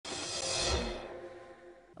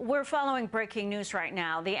We're following breaking news right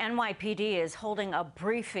now. The NYPD is holding a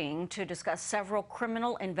briefing to discuss several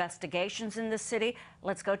criminal investigations in the city.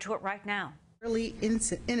 Let's go to it right now. Really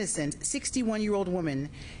innocent 61-year-old woman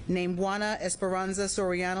named Juana Esperanza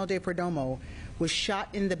Soriano De-Perdom was shot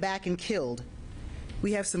in the back and killed.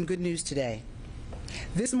 We have some good news today.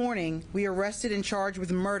 This morning, we arrested and charged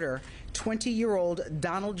with murder 20-year-old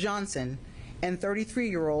Donald Johnson and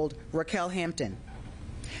 33-year-old Raquel Hampton.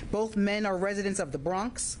 Both men are residents of the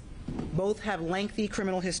Bronx. Both have lengthy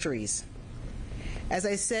criminal histories. As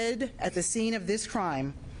I said at the scene of this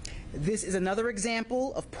crime, this is another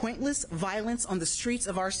example of pointless violence on the streets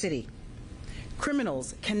of our city.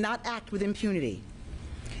 Criminals cannot act with impunity.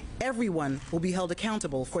 Everyone will be held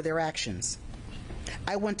accountable for their actions.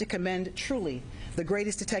 I want to commend truly the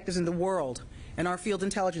greatest detectives in the world and our field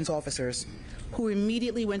intelligence officers who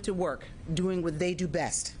immediately went to work doing what they do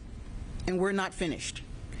best. And we're not finished.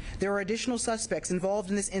 There are additional suspects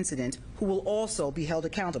involved in this incident who will also be held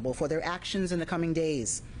accountable for their actions in the coming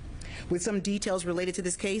days. With some details related to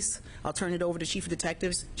this case, I'll turn it over to Chief of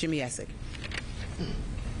Detectives Jimmy Essig.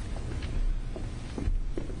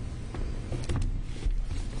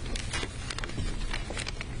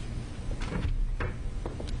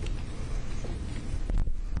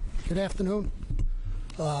 Good afternoon.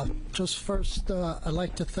 Just first, I'd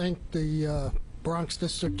like to thank the Bronx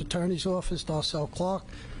District Attorney's Office, Darcel Clark,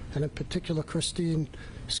 and in particular Christine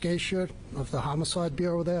Skasher of the Homicide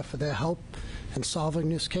Bureau there for their help in solving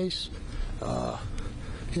this case.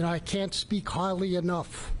 I can't speak highly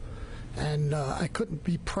enough, and I couldn't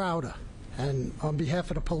be prouder. And on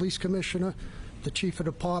behalf of the police commissioner, the chief of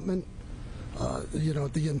department,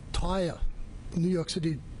 the entire New York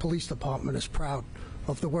City Police Department is proud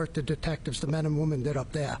of the work the detectives, the men and women, did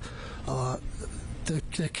up there.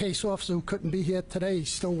 The case officer who couldn't be here today,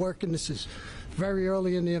 he's still working. This is very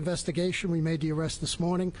early in the investigation. We made the arrest this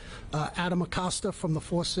morning. Adam Acosta from the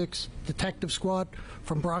 4-6 Detective Squad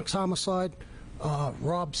from Bronx Homicide,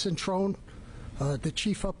 Rob Cintrone, the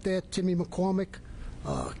chief up there, Timmy McCormick,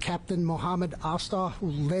 Captain Mohammed Astar,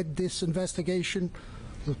 who led this investigation,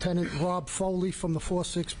 Lieutenant Rob Foley from the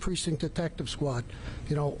 4-6 Precinct Detective Squad.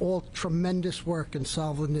 All tremendous work in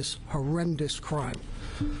solving this horrendous crime.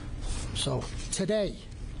 So today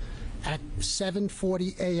at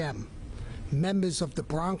 7:40 a.m., members of the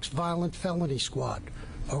Bronx Violent Felony Squad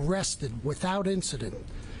arrested without incident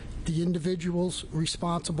the individuals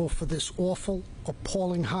responsible for this awful,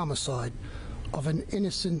 appalling homicide of an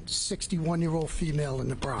innocent 61-year-old female in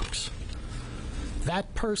the Bronx.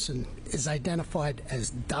 That person is identified as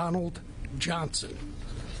Donald Johnson,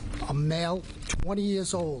 a male, 20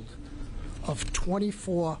 years old, of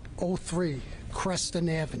 2403 Creston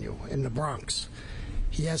Avenue in the Bronx.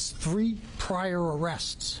 He has 3 prior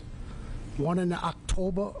arrests, one in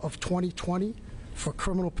October of 2020 for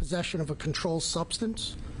criminal possession of a controlled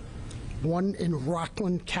substance, one in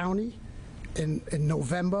Rockland County in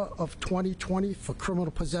November of 2020 for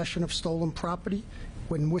criminal possession of stolen property,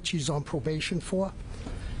 in which he's on probation for,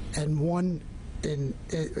 and one in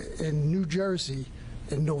New Jersey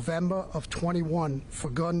in November of 21 for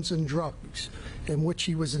guns and drugs, in which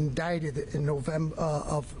he was indicted in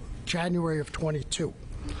January of 22.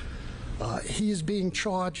 He is being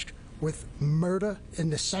charged with murder in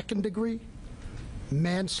the 2nd degree,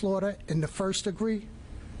 manslaughter in the 1st degree,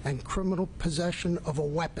 and criminal possession of a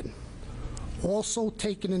weapon. Also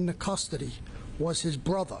taken into custody was his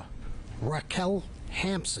brother, Raquel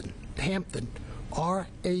Hampton,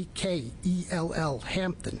 R-A-K-E-L-L,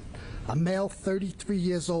 Hampton, a male 33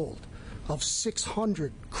 years old of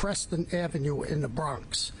 600 Creston Avenue in the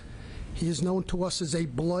Bronx. He is known to us as a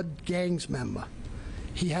Blood Gangs member.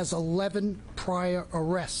 He has 11 prior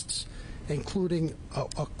arrests, including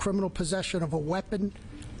a criminal possession of a weapon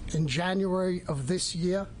in January of this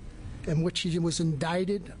year, in which he was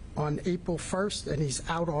indicted on April 1st, and he's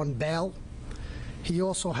out on bail. He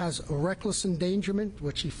also has a reckless endangerment,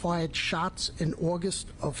 which he fired shots in August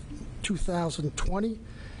of 2020,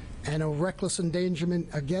 and a reckless endangerment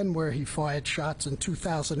again where he fired shots in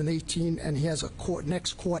 2018, and he has a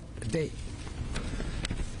next court date.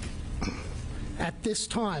 At this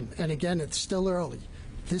time, and again it's still early,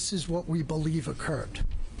 this is what we believe occurred.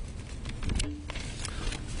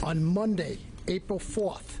 On Monday, April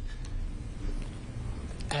 4th,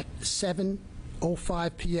 at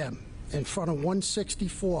 7:05 p.m., in front of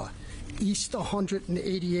 164 East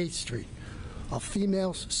 188th Street, a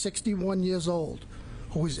female 61 years old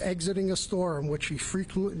who was exiting a store in which he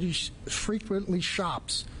frequently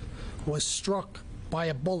shops was struck by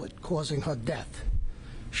a bullet, causing her death.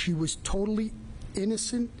 She was totally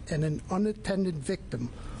innocent and an unattended victim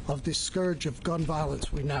of this scourge of gun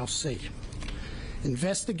violence we now see.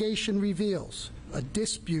 Investigation reveals a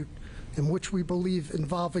dispute in which we believe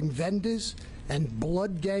involving vendors and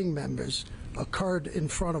blood gang members occurred in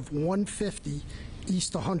front of 150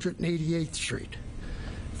 East 188th Street.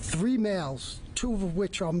 3 males, 2 of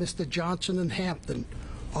which are Mr. Johnson and Hampton,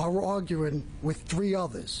 are arguing with 3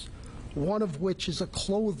 others, one of which is a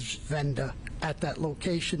clothes vendor at that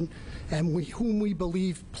location, and whom we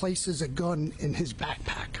believe places a gun in his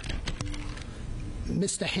backpack.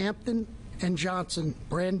 Mr. Hampton and Johnson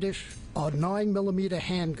brandish a 9mm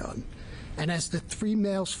handgun, and as the 3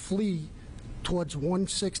 males flee towards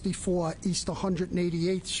 164 East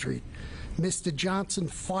 188th Street, Mr. Johnson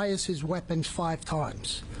fires his weapons 5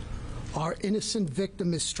 times. Our innocent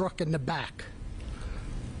victim is struck in the back.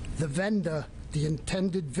 The vendor, the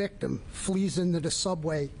intended victim, flees into the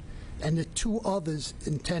subway, and the 2 others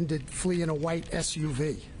intended flee in a white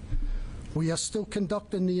SUV. We are still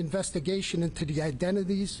conducting the investigation into the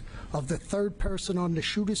identities of the 3rd person on the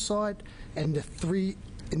shooter's side and the 3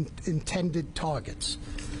 intended targets.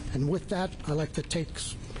 And with that, I'd like to take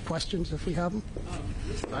questions if we have them.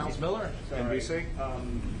 Miles Miller, NBC.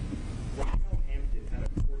 Raquel Hampton had a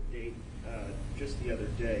court date just the other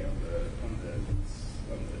day on the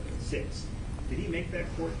 6th. Did he make that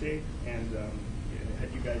court date? And had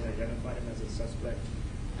you guys identified him as a suspect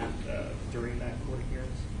during that court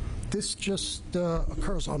appearance? This just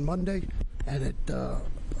occurs on Monday, and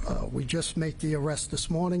we just made the arrest this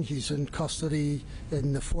morning. He's in custody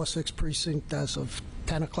in the 4-6 precinct as of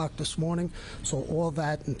 10 o'clock this morning. So all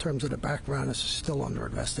that, in terms of the background, is still under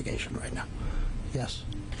investigation right now. Yes.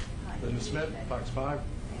 Linda Smith, Fox 5.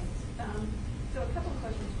 Thanks. So a couple of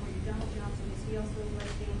questions for you. Donald Johnson, is he also a blood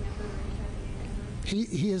gang member or any type of gang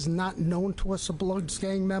member? He is not known to us a blood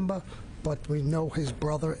gang member, but we know his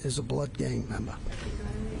brother is a blood gang member. Okay, so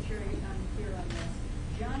I'm going to make sure I'm clear on this.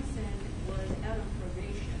 Johnson was out on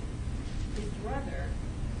probation. His brother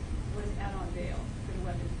was out on bail for the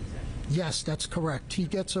weapons possession. Yes, that's correct. He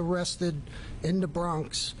gets arrested in the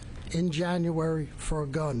Bronx in January for a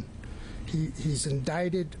gun. He's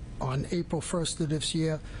indicted on April 1st of this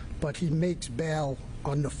year, but he makes bail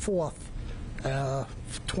on the 4th,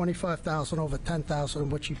 $25,000 over $10,000, in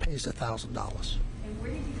which he pays $1,000. And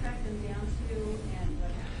where did you track them down to, and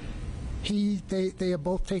what happened? They are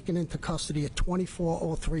both taken into custody at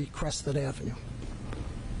 2403 Crested Avenue.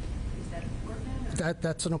 Is that an apartment? Or?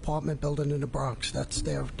 That's an apartment building in the Bronx. That's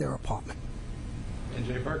their apartment. And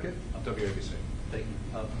Jay Burkett, WABC. Thank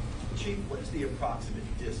you. Chief, what is the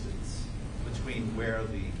approximate distance between where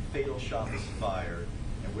the fatal shot was fired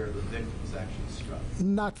and where the victim was actually struck?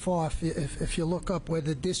 Not far. If you look up where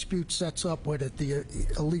the dispute sets up, where the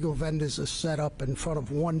illegal vendors are set up in front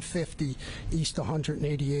of 150 East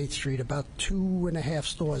 188th Street, about 2.5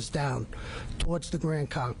 stores down towards the Grand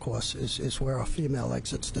Concourse is where our female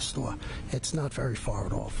exits the store. It's not very far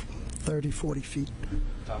at all, 30, 40 feet.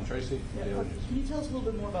 Tom Tracy, Can you tell us a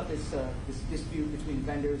little bit more about this dispute between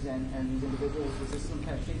vendors and these individuals? Was this some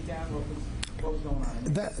kind of shakedown? What was going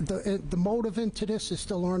on? The motive into this is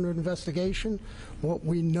still under investigation. What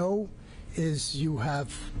we know is you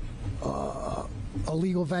have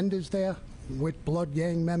illegal vendors there with blood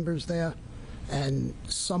gang members there, and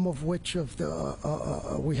some of which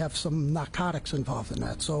we have some narcotics involved in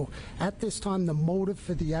that. So at this time, the motive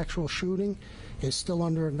for the actual shooting is still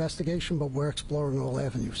under investigation, but we're exploring all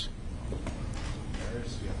avenues.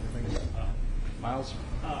 Miles?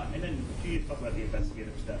 And then can you talk about the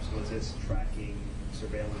investigative steps? Was this tracking,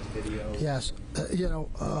 surveillance video? Yes.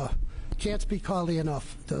 Can't speak highly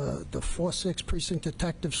enough. The 4-6 Precinct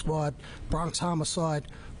Detective Squad, Bronx Homicide,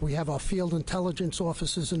 we have our field intelligence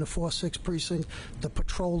officers in the 4-6 Precinct, the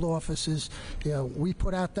patrol officers. We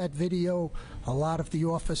put out that video. A lot of the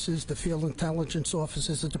officers, the field intelligence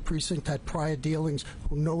officers at the precinct, had prior dealings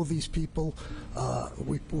who know these people.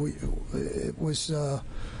 It was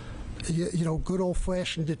good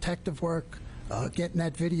old-fashioned detective work, getting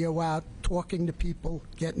that video out, talking to people,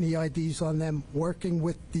 getting the IDs on them, working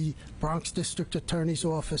with the Bronx District Attorney's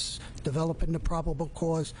Office, developing the probable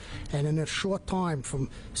cause, and in a short time, from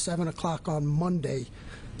 7 o'clock on Monday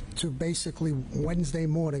to basically Wednesday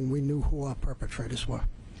morning, we knew who our perpetrators were.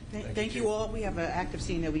 Thank you all. We have an active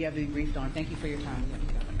scene that we have to be briefed on. Thank you for your time.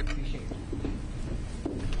 Appreciate it.